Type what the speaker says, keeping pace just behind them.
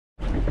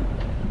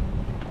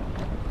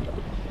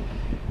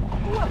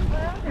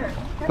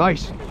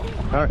Nice.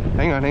 All right,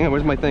 hang on.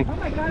 Where's my thing? Oh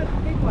my God, it's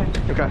a big one.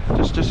 Okay,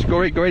 just go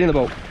right in the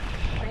boat.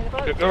 Right in the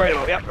boat? Go right in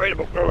the boat. Yeah, right in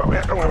the boat.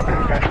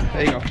 Okay,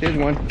 there you go. Here's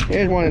one.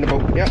 Here's one in the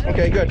boat. Yeah.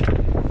 Okay, good.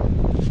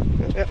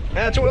 Yeah,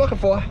 that's what we're looking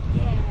for.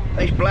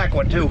 Nice black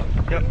one too.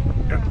 Yep.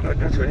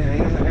 That's what.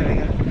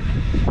 Yeah.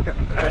 Yeah,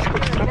 that's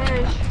good.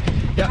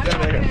 Yeah,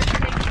 there.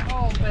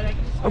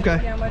 Okay.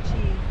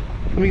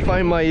 Let me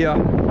find my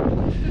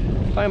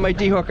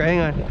D-hooker. Hang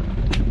on.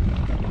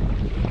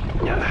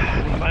 Yeah,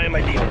 let me find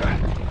my D-hooker.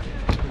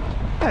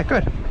 Yeah,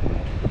 good.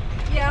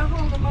 Yeah, I'll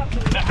hold him up.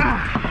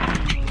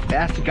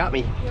 Bastard got me.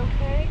 You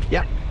okay?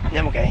 Yep.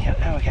 I'm okay.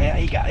 I'm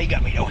okay. He got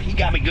me though. He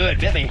got me good.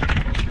 Bit me.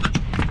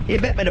 He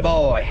bit me, the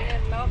boy.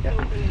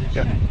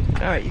 Yeah.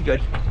 All right, you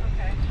good.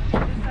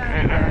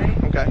 Okay.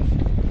 Okay.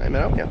 Wait a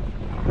minute. Yeah.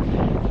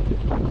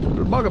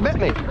 The bugger bit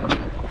me.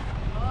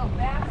 Oh,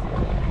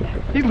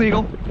 bastard. He's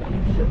legal.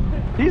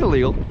 He's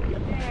illegal.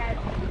 Dad.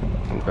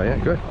 Okay, yeah,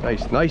 good.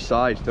 Nice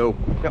size too.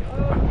 Yep.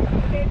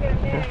 Oh, okay, good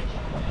fish.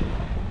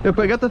 Yeah,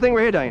 but I got the thing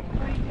right here, Diane.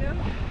 What do you do?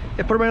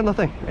 Yeah, put it right on the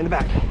thing, in the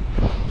back.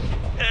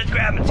 Let's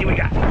grab him and see what we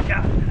got.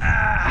 Yeah.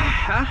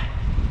 Huh?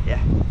 Yeah.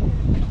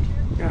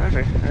 Yeah,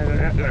 okay.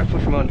 I'm gonna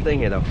push him on the thing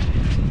here though.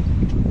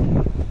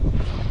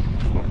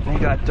 He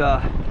got,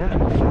 yeah.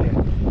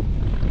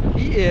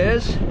 He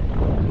is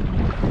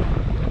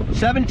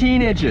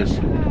 17 inches.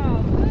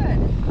 Oh, good.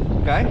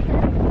 Okay.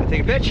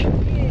 Take a pitch?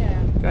 Yeah.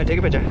 Go ahead, take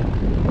a picture.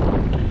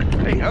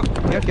 There you go.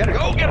 Yeah, get it.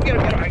 Oh, get him.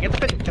 All right, get the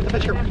picture. Get the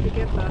picture. I have to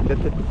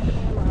get the...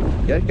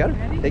 Got it.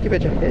 Take your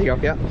picture. There you go.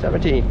 Yeah,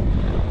 17. All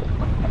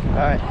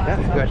right.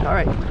 Yeah, good. All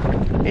right.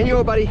 And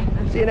you, buddy.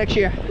 See you next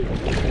year.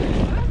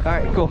 All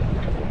right, cool.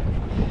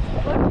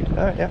 All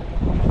right, yeah.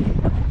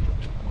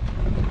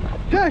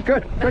 Yeah,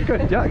 good.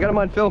 Yeah, I got him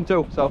on film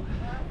too. So,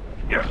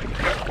 yeah.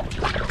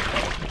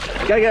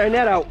 Gotta get our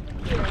net out.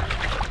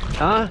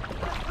 Huh?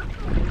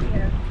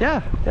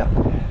 Yeah.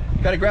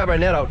 Gotta grab our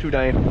net out too,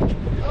 Diane.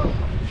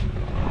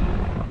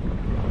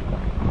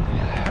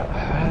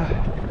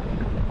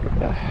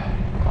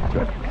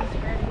 Good.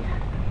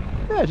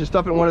 Yeah, just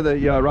stuff it in one of the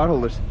rod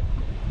holders.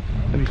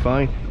 That'd be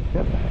fine.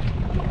 Yep.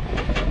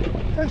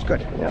 That's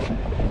good. Yeah.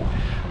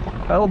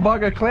 A little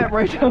bugger clamp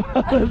right down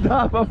on the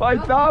top of my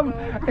thumb.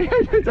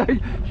 It's a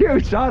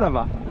huge son of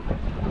a.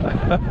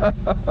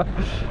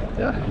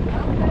 Yeah.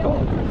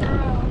 Cool.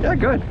 Yeah,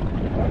 good.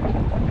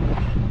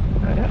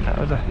 Yeah, that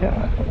was a,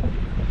 yeah.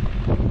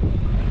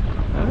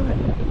 All right.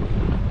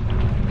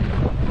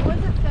 Was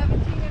it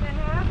 17 and a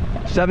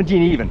half?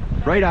 17 even.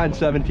 Right on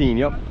 17,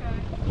 yep. Okay.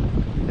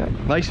 Yeah,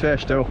 nice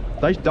fish too.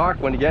 Nice dark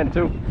one again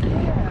too.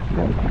 Yeah.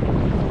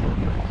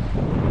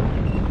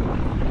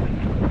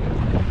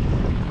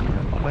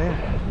 Oh man.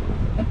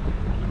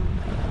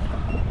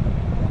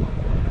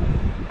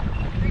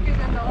 Bigger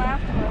than the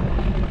last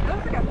one.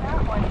 Looks like a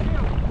fat one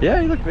too.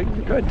 Yeah, you look big,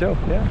 good too.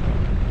 Yeah.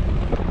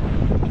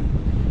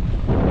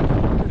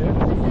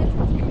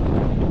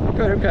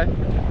 Good. Okay.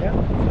 Yeah.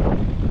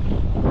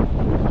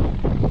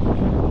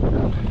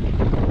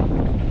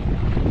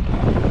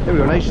 There we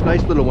go.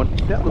 Nice little one.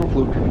 Yeah, little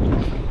fluke.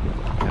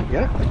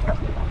 Get it?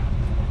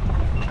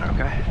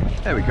 Okay.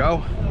 There we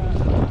go.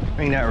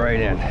 Bring that right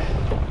in.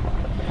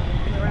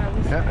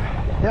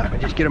 Yeah.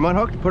 Just get him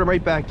unhooked and put him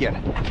right back in.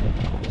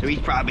 So he's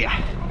probably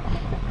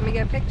Let me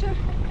get a picture?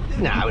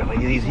 Nah,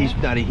 he's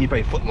not. He's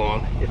probably a foot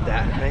long, if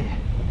that. Right?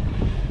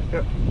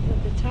 Yep.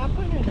 The top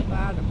one or the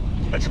bottom?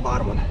 That's the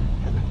bottom one.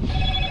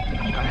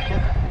 I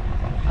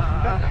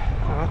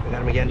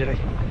got him again, did I?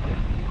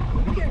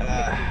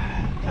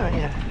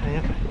 Yeah.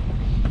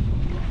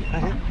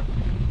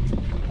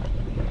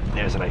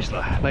 There's a nice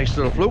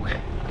little fluke.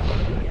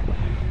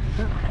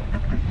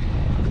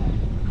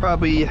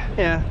 Probably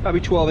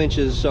 12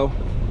 inches, so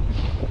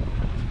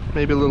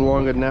maybe a little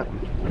longer than that.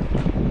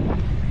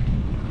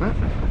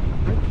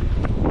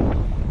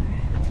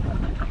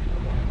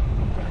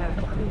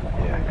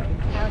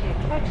 How they're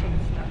catching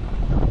stuff.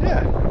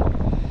 Yeah.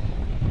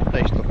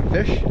 Nice looking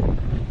fish.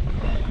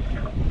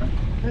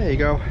 There you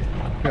go.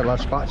 Got a lot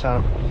of spots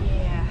on them.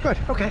 Yeah. Good.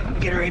 Okay.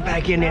 Get her right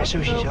back in there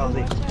so she's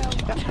healthy.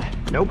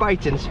 No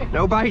bitings.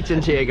 No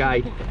bitings here,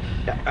 guy.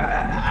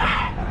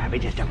 Let me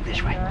just dump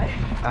this way.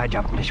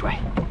 Dump him this way.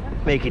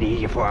 Make it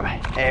easier for him.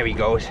 There he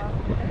goes.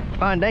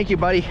 Fine. Thank you,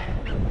 buddy.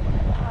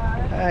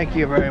 Thank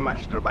you very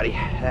much, little buddy.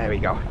 There we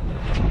go.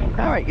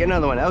 All right. Get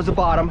another one. That was the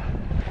bottom.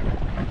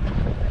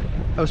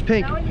 That was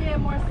pink. That one you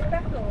had more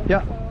speckles.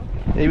 Yeah.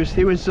 So. He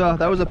was.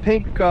 That was a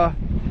pink. On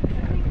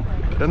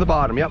the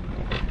bottom. Yep.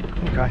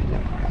 Okay.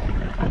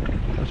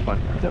 That was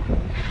fun. Yep.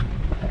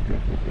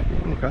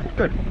 Okay.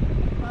 Good.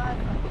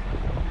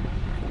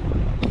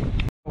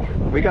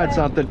 We got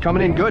something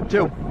coming in good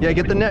too. Yeah,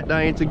 get the net,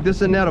 Diane. This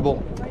is a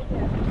nettable.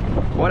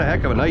 What a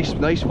heck of a nice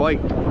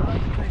fight.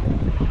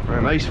 A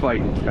nice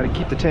fight. Got to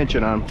keep the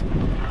tension on.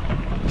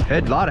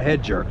 A lot of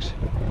head jerks.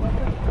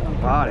 A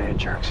lot of head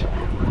jerks.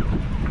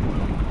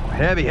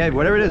 Heavy.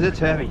 Whatever it is, it's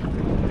heavy.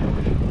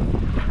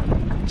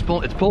 It's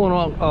pulling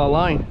on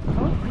line.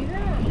 Oh, see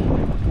that?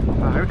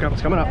 Here it comes.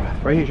 It's coming up.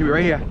 Right here. Should be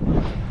right here.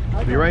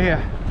 Should be right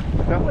here.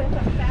 No. Oh, it's a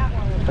fat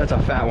one. That's a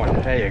fat one.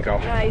 There you go.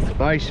 Nice.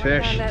 Nice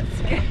fish. On that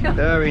scale.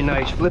 Very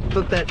nice. Flip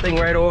that thing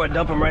right over and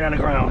dump him right on the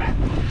ground.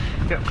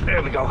 Yep,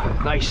 there we go.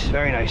 Nice,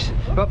 very nice.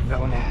 Oh, got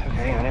one there. Okay,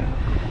 hang on there.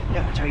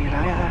 Yeah, I'll tell you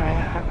now.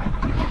 Yeah.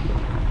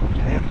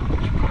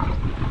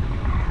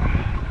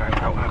 All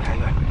right, oh, okay,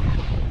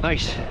 good.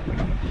 Nice.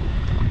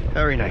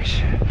 Very nice.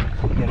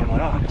 Get him one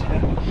off.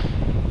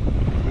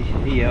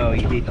 He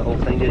ate the whole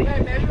thing, did he? Can I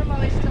measure him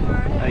while he's still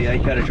on it? I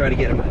gotta try to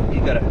get him.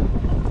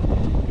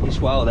 He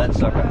swallowed that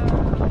sucker.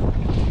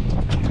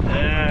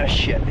 Ah,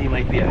 shit. He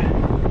might be a.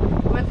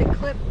 What the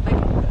clip?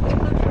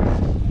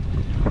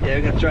 Yeah,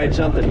 we gotta try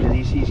something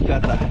because he's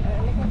got the.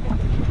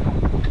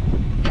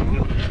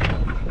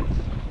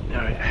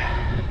 All right.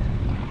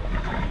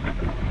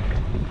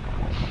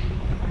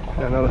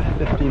 Another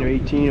 15 or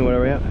 18 or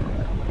whatever. Yeah.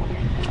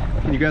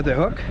 Can you grab the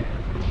hook?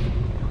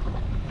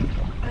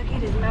 I'll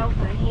get his mouth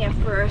in here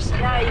first.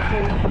 Now you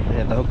can.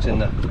 Yeah, the hook's in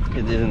the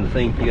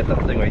thing. You got the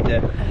thing right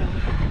there.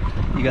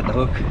 You got the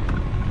hook.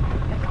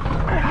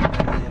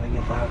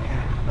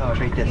 Oh, it's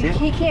right there. See?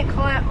 He can't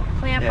clamp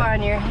Yeah.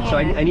 on your hand. So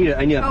I need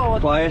a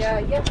pliers.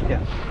 Yep.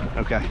 Yeah.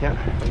 Okay. Yeah.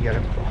 I got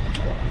it.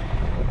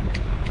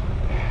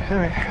 All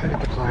right. I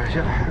got the pliers.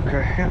 Yeah.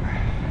 Okay. Yeah.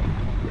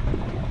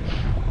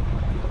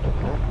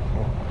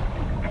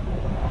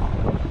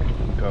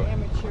 Go.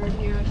 Amateur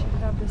here. I should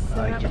have this set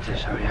I up. get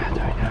this. Oh yeah.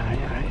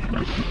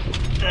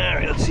 All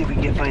right. Let's see if we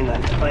can find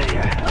it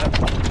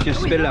here. Just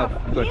spit it out.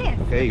 Good. Yes.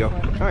 There you go.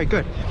 All right.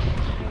 Good.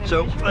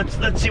 So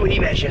let's see what he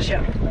measures.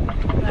 Yeah.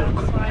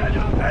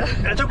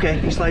 That's okay.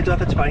 He slides off.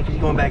 That's fine because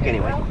he's going back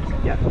anyway.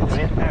 Yeah. All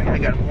right, I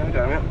got him.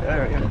 All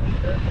right.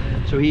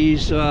 Yeah. So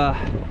he's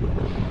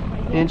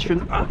inch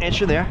from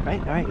there, right?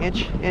 All right.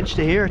 Inch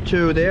to here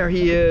to there.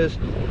 He is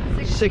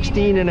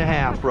 16 and a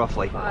half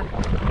roughly.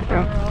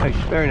 Yeah. Nice.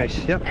 Very nice.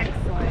 Yep.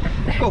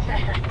 Excellent. Cool. All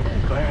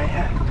right.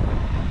 Yeah.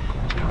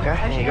 Okay. I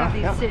There you should go. have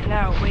these Yep. sitting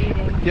out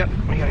waiting. Yep.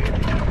 We gotta get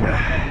it.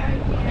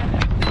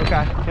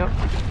 Okay. Yep.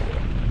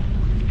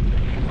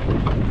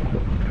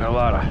 Got a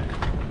lot of.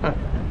 Huh.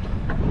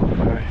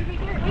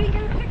 We didn't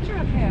get a picture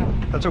of him.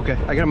 That's okay.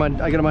 I got him on tape.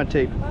 All right. I got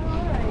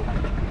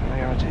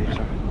him on tape.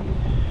 So.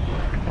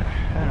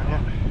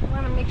 Yeah. We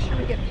want to make sure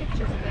we get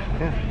pictures of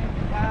him.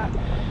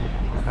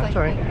 That's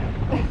all right.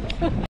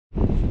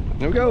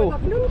 There we go.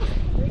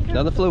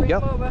 Another fluke.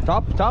 Yep.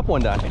 Top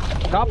one down here.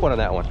 Top one on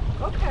that one.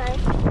 Okay.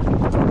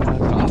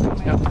 Top.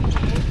 Yep.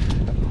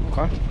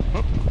 Okay.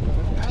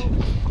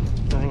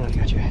 Oh, hang on. I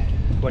got you.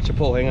 Watch the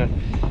pull. Hang on.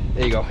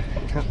 There you go.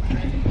 Yep.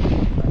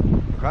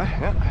 Okay.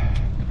 Yep.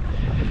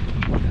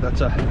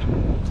 That's a.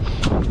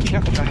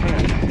 Yep. Okay. Hang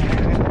on.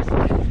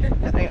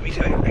 Hang on.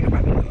 I can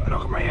probably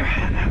knock him right here.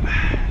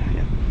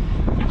 Yep.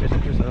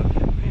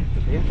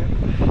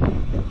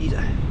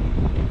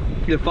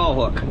 He's a fall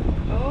hook.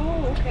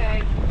 Oh,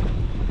 okay.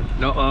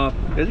 No,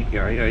 is he?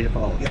 Yeah, he's a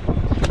fall hook. Yep.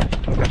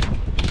 Okay.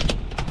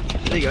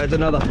 There you go. It's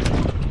another.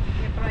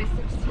 Yeah, probably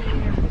 16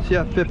 or 15.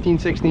 Yeah, 15,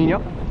 16.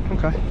 Yep.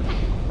 Okay.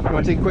 You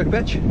want to take a quick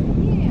pitch?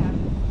 Yeah.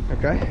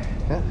 Okay.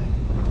 Yeah.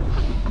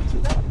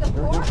 That's the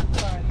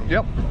fourth one.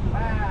 Yep.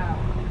 Wow.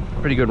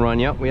 Pretty good run.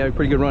 Yep. We had a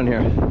pretty good run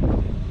here.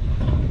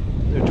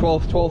 There are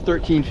 12,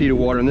 13 feet of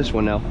water in this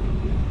one now.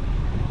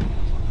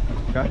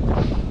 Okay.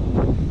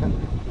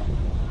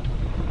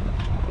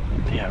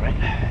 Yeah, right.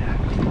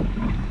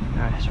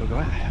 All right, so we'll go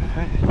out. All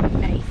right.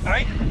 Nice. All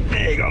right.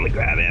 There you go. Let me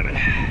grab him.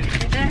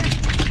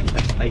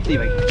 Hey, He's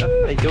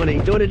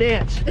doing a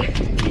dance.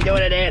 He's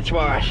doing a dance for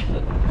us.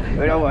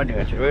 We don't want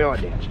dances. We don't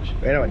want dances.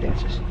 We don't want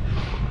dances.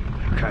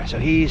 Okay, so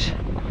he's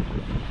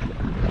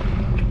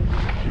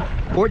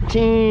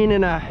 14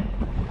 and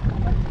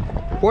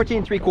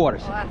 14 3/4.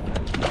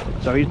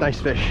 So he's nice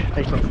fish.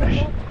 Nice little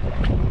fish.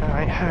 All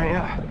right,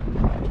 yeah.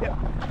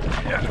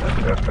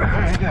 All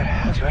right, good.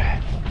 That's good.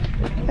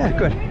 Yeah,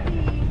 good.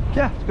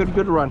 Yeah, it's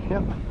good run.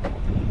 Yep.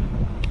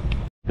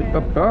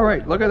 All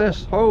right, look at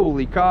this.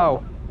 Holy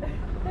cow.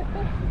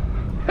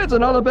 It's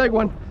another big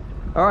one.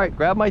 All right,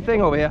 grab my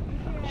thing over here.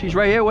 She's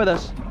right here with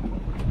us.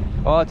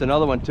 Oh, it's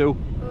another one too.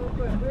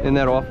 In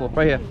that awful,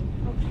 right here.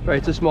 Right,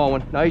 it's a small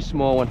one. Nice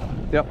small one.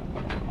 Yep.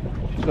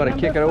 She's gonna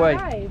kick it away.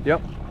 5.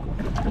 Yep.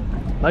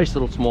 Nice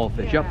little small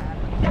fish. Yep.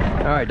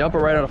 All right, dump it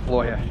right on the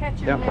floor here. Catch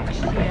him Yep.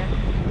 next year.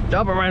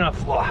 Dump it right on the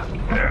floor.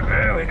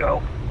 There we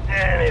go.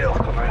 And it'll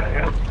come right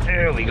out. Yep.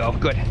 There we go.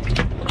 Good.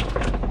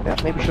 Yeah,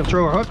 maybe she'll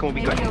throw her hook and we'll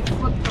be Maybe good. he'll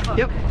flip the hook.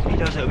 Yep. He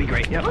does. That'll be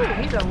great. Yep. Oh,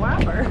 he's a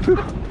whopper.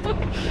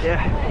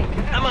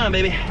 Yeah. Come on,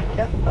 baby.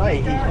 Yep. Oh,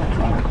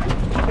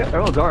 yeah,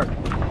 they're all dark.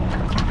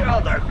 They're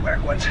all dark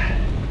ones.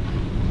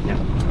 Yep.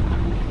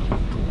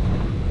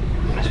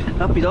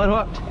 Up, he's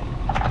unhooked.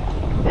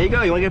 There you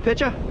go. You want to get a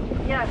picture?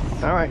 Yes.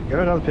 All right, get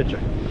another picture.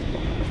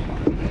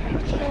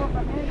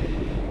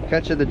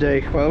 Catch of the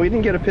day. Well, we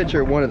didn't get a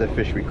picture of one of the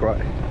fish we caught.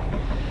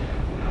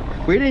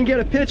 We didn't get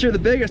a picture of the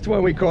biggest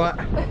one we caught.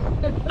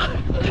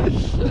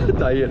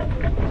 Diane.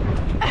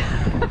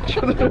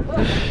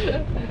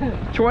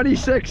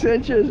 26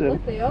 inches.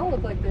 And They all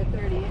look like they're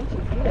 30 inches.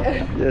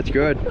 Yeah. that's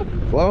good.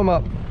 Blow them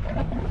up.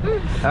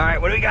 All right,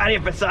 what do we got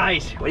here for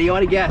size? What do you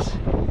want to guess?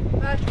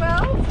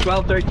 12?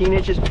 12, 13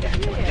 inches?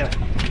 Yeah.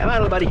 Come on,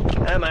 little buddy.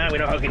 Come on, we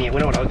don't hook you. We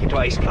don't hook you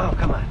twice. Oh,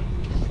 come on.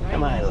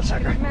 Come on, little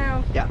sucker.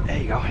 Yeah, there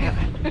you go. Yeah.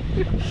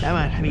 Come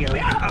on, let me go.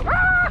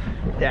 Oh.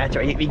 That's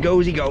right. He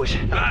goes, he goes.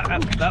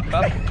 Up.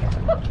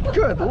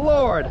 Good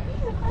Lord.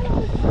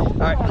 All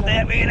right,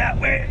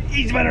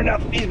 he's been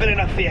enough. He's been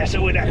enough here,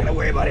 so we're not gonna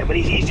worry about him. But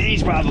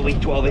he's probably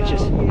 12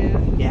 inches.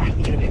 Yeah,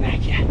 he's gonna be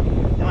back. Yeah.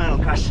 Come on,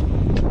 little cuss.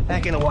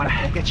 Back in the water.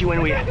 Get you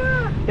in with you.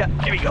 Yeah,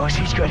 there he goes.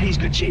 He's good. He's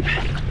good shape.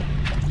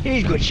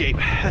 He's good shape.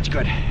 That's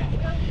good.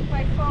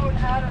 My phone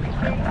out of the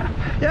case.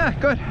 Yeah,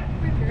 good.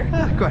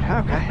 Yeah, good.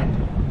 Okay.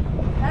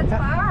 That's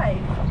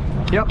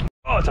 5. Yep.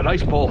 Oh, it's a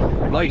nice pull.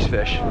 Nice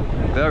fish.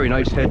 Very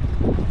nice head.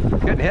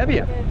 Getting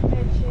heavier.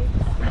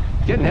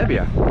 Getting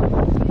heavier. I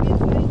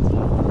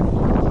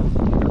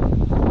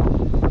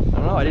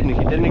don't know. I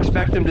didn't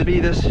expect him to be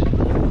this.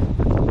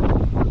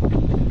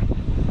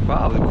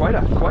 Wow, quite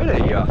a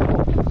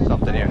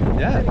something here.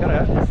 Yeah,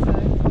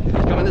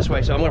 it's coming this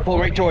way, so I'm gonna pull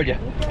right toward you.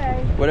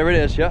 Okay. Whatever it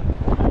is, yeah.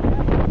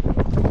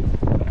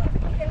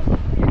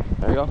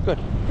 There you go. Good.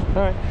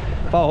 All right.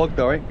 Foul hook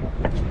though, right?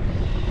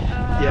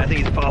 Yeah, I think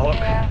it's a foul hook.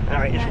 Yeah, all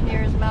right. Not near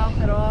his mouth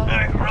at all. All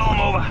right, roll him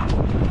over.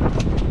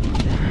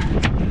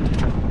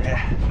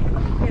 Yeah.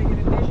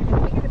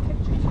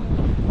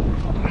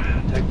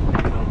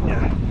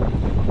 Yeah.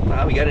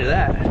 Well, we got into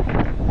that.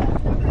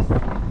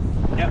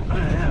 Yep.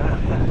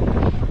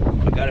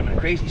 We got him in a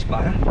crazy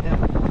spot, huh? Yeah.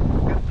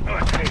 All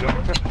right, there you go.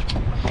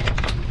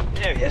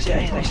 There he is. Yeah,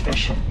 he's a nice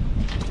fish.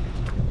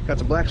 Got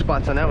some black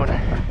spots on that one.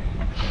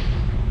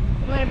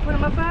 You want to put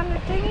him up on the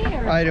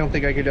thingy? Or? I don't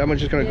think I could. I'm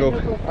just gonna go.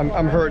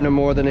 I'm hurting him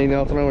more than anything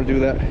else. I don't want to do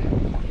that.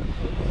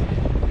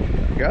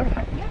 You got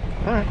him? Yeah.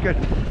 All right, good.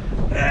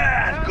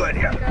 Ah, good.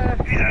 Yeah,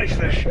 he's a nice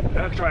fish.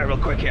 I'll try it real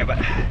quick here, but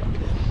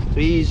so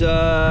he's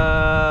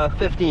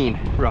 15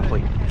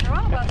 roughly. They're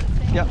all about the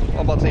same. Yeah,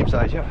 all about the same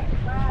size. Yeah.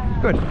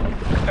 Good.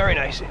 Very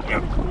nice.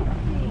 Yep.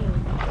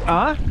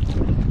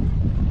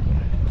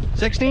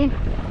 16?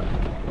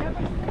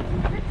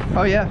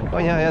 Oh yeah. Oh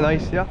yeah. Yeah.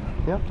 Nice. Yeah.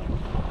 Yeah.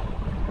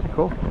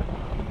 Cool.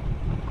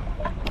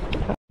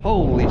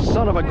 Holy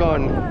son of a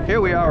gun. Here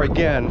we are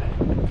again.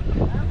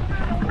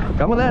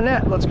 Come with that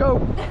net. Let's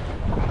go.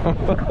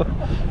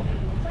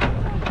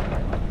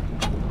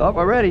 Oh,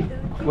 we're ready.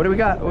 What do we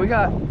got? What we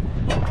got?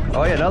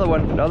 Oh yeah, another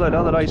one.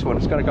 Another nice one.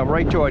 It's gonna come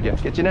right toward you.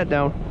 Get your net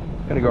down.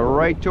 Gonna go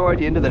right toward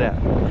you into the net.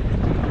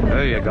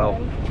 There you go.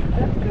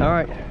 All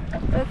right.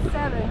 That's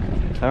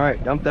 7. All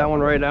right. Dump that one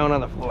right down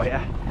on the floor.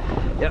 Yeah.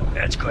 Yep.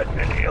 That's good.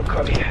 And he'll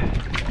cover you.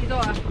 He's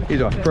off.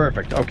 He's off.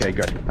 Perfect. Okay,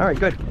 good. All right,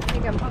 good. I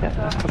think I'm hooked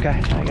off. Okay,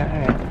 I got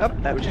it. Oh,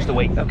 that was just the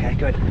weight. Okay,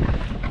 good.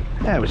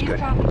 That was He's good.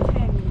 probably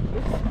 10.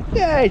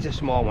 Yeah, he's a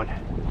small one.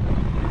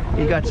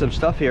 He got some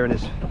stuff here in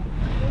his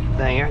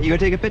thing here. You gonna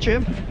take a picture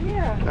of him?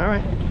 Yeah. All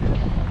right.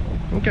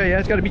 Okay, yeah,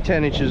 it's got to be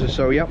 10 inches or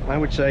so. Yep, I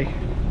would say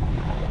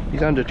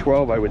he's under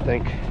 12, I would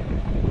think.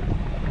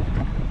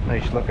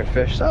 Nice looking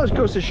fish. So it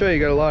goes to show you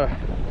got a lot of.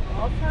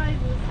 All sizes.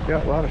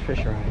 Got a lot of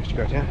fish around here. It's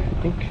good, yeah.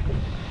 I think.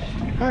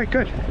 All right,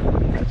 good.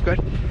 That's good.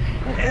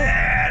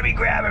 Let me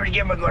grab him and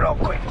give him a good old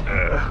quick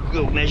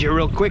little measure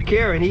real quick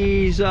here, and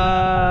he's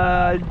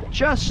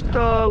just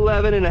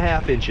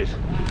 11.5 inches.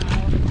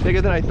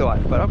 Bigger than I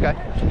thought, but okay.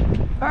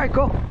 All right,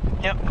 cool.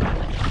 Yep.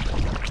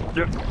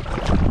 Yep.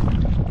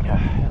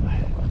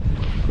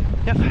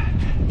 Yep.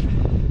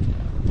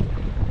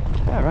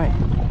 All right.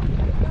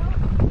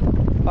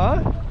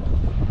 Huh?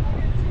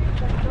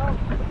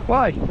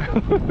 Why?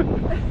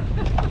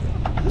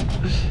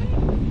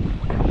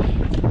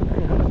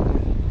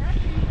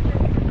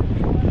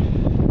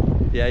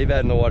 Yeah, you've had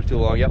in the water too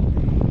long, yep.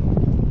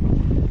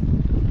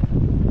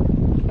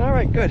 All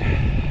right, good.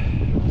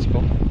 That's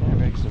cool. Yeah,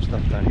 make some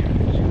stuff down here.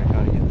 Just gonna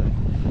kind of get the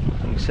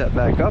thing set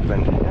back up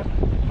and, yep.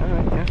 All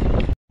right,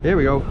 yeah. Here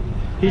we go.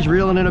 He's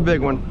reeling in a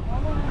big one.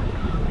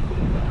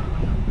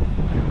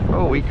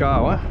 Holy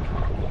cow, huh?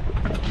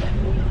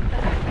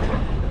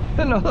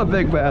 Another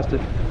big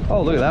bastard.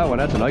 Oh, look at that one.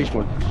 That's a nice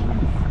one.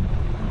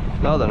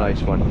 Another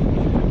nice one.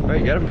 All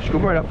right, get him.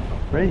 Scoop right up.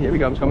 Ready? Here we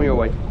go. He's coming your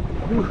way.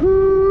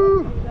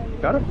 Woohoo!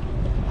 Got him?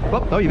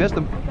 Oh, no, you missed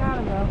him. Got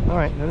him though. All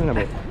right, no.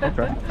 Okay.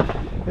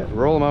 Yeah,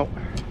 roll him out.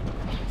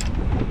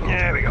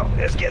 There we go.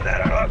 Let's get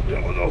that out.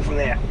 We'll go from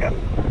there. Yep.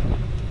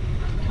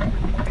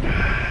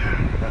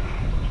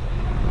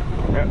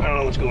 I don't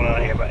know what's going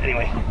on here, but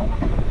anyway.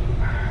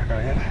 All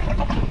right.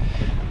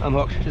 I'm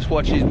hooked. Just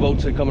watch these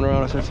boats that are coming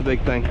around us. That's the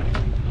big thing.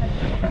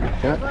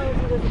 As long as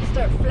he doesn't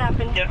start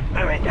flapping. Yeah,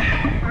 all right.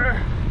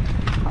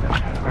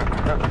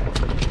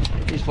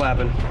 He's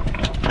flapping.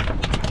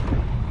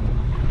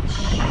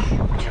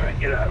 All right,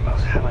 get out of the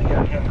mouth. Oh my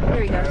God.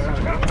 There he goes.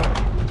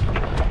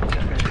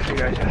 You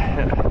guys,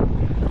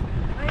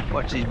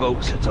 watch these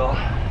boats, that's all.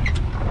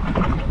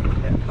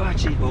 Yeah,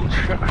 watch these boats.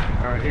 All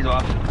right, he's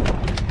off.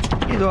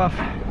 He's off.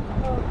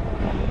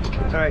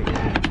 All right.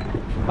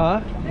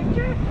 Huh?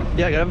 Picture?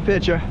 Yeah, I got a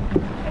picture.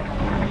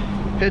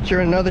 Picture,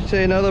 another,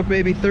 say another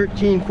maybe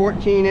 13,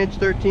 14 inch,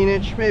 13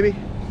 inch maybe.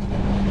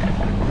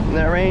 In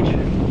that range.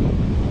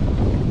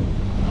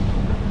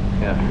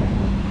 Yeah.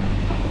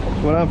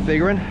 That's what I'm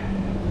figuring.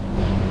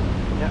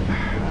 Yeah,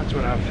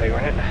 That's what I'm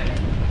figuring it.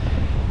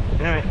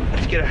 All right,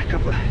 let's get a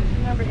couple of...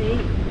 Number 8.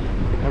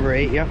 Number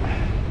 8, yep. All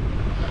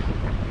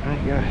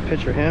right, got a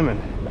picture of him and...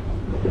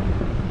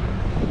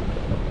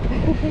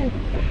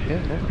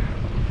 yeah.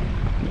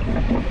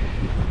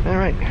 All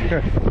right,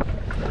 good.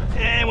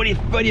 And what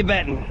are you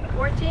betting?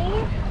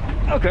 14?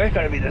 Okay,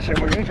 gotta be this way.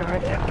 All right. Come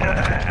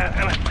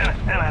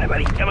on,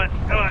 buddy. Come on.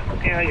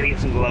 Yeah, I gotta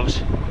get some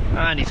gloves.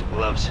 I need some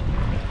gloves.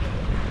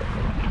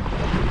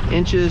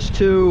 Inches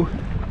to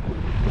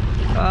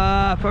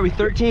probably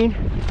 13. Okay.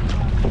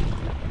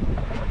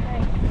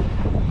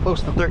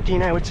 Close to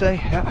 13, I would say.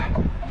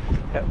 Yeah.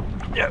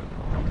 Yep.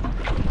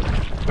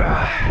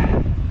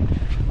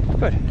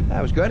 Good.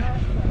 That was good.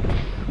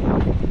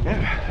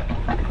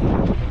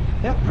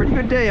 Yeah, pretty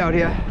good day out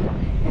here.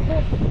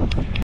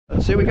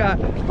 Let's see what we got.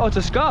 Oh, it's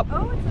a scup.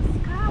 Oh, it's a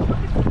scalp. Look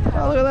at that.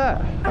 Oh, look at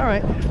that. All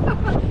right.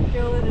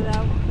 Fill it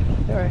out.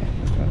 All right.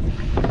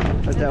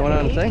 Put that one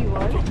on the thing.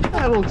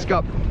 That little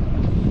scup.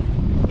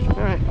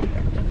 All right.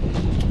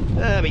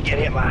 Let me get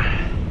him.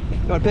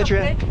 You want a picture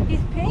of him?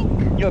 He's pink.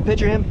 You want a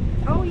picture of him?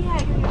 Oh, yeah.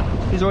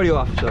 He's already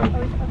off, so. Oh,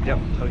 okay. Yep.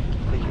 So,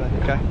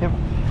 okay.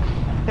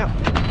 Yep.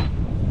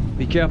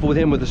 Be careful with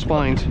him with the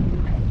spines.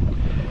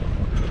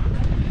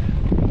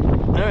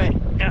 All right.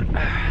 Yeah.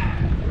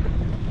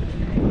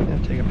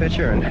 Take a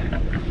picture and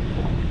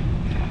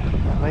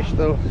nice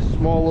little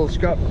small little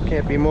scup.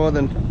 Can't be more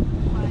than,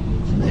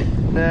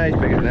 nah, he's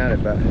bigger than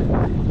that, but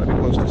maybe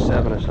close to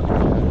 7 or something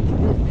like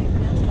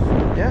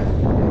that. Yeah,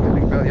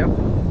 big belly, yep.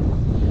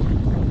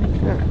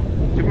 Yeah.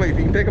 If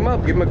you can pick him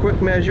up, give him a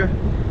quick measure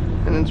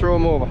and then throw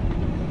him over.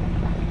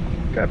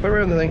 Okay, put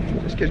around the thing.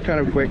 Just get kind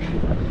of quick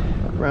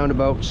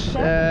roundabouts.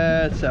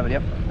 7,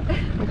 yep.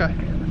 Okay.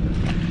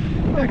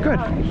 Yeah, good.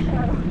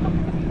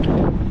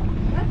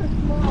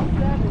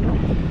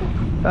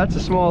 That's a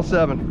small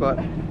 7, but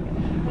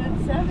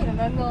That's 7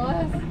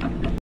 nonetheless.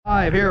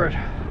 5 here.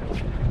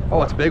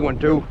 Oh, it's a big one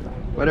too.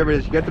 Whatever it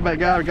is, get the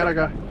back out.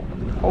 Gotta.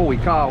 Holy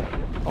cow!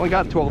 Only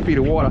got 12 feet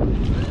of water.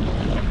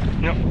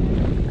 Yep.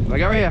 I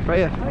got right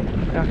here.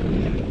 Yeah.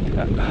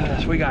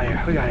 That's what we got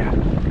here.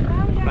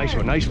 Nice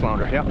one, nice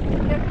flounder. Yep.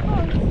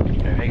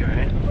 There you go.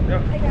 Right?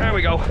 Yep. There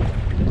we go.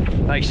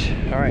 Nice.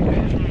 All right.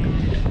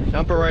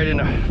 Dump her right in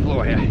the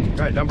floor here. All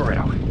right, dump her right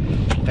out.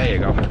 There you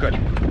go. Good.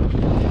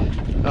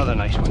 Another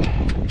nice one.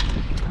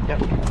 Yep.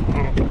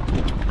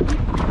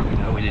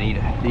 No, we didn't eat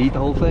it. Did you eat the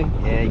whole thing?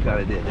 Yeah, you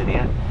kinda did, didn't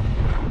you?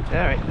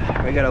 Alright,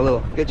 we got a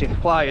little, get you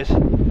pliers.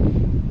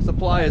 It's the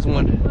pliers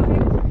one.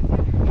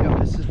 Yep,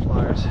 this is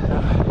pliers. Come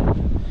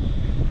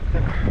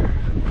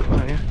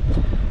on here.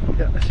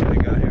 Yeah, let's see what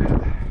I got here.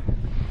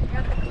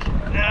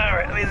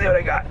 Alright, let me see what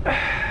I got. I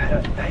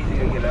think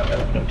I get out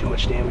without too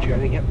much damage here. I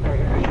think, yep, there we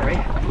go.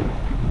 Right?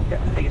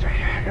 Yeah, I think it's right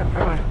here. Yep,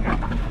 come on.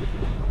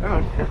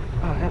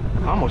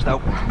 Almost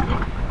out.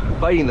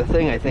 Biting the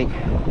thing, I think. Oh,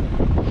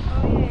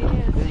 yeah, he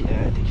is. Yeah,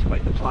 I think he's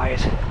biting the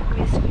pliers. Let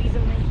me squeeze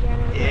him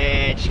right here.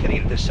 Yeah, just gotta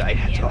get it this side.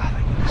 That's all.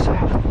 This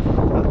side.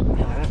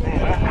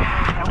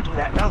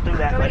 Don't do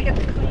that, buddy. Get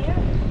the clear?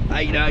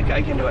 I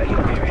can do it.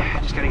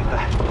 Just gotta get the.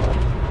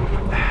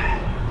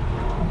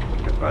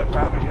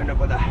 Probably end up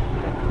with that.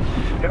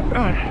 Yep.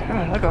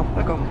 Let go.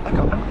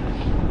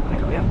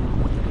 Yep.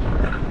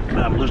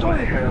 I'm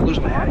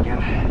losing my hat again.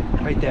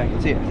 Right there, I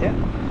can see it. Yeah.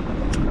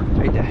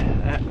 Right there.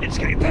 It's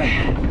gonna get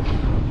there.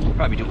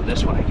 Probably do it with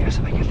this one, I guess,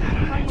 if I get that.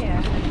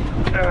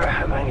 Oh,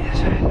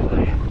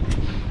 yeah.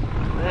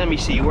 Let me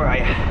see, where are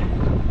you?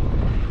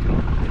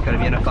 Gotta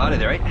be enough out of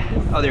there, right?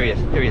 Oh, there he is.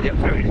 There he is. Yep.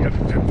 There we go.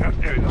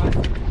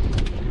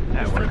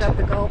 That works. Got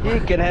the gulp.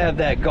 You can have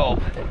that gulp.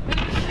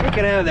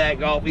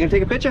 You can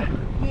take a picture?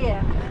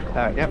 Yeah. All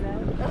right, yep.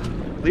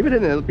 Leave it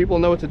in there. People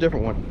know it's a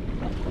different one.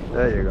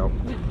 There you go.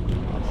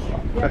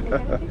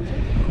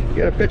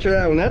 Get a picture of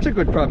that one. That's a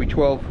good probably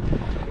 12,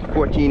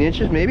 14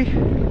 inches maybe.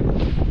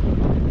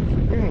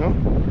 There you go.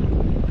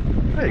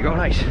 There you go.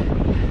 Nice.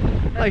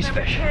 Nice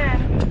fish.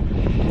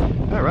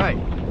 10. All right.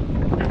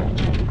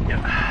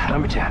 Yeah,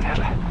 number 10.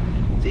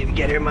 See if you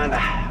get him on the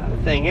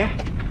thing here.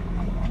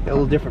 Got a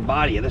little different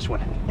body of this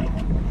one.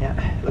 Yeah,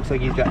 looks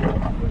like he's got.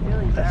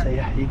 Let's say,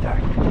 yeah, he's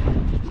dark.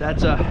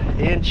 That's a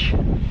inch.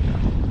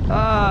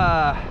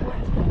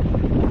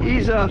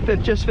 He's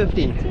just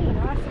 15.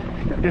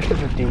 Just a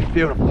 15.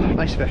 Beautiful.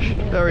 Nice fish.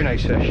 Very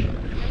nice fish.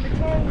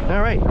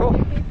 All right, cool.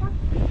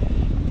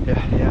 Yeah.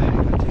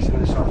 I'm gonna take some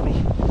of this off me.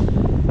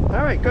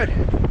 All right, good.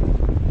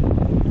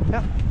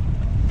 Yeah.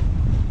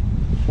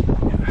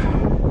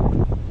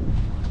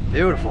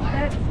 Beautiful.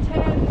 That's 10.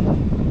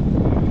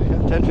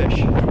 Yeah, 10 fish.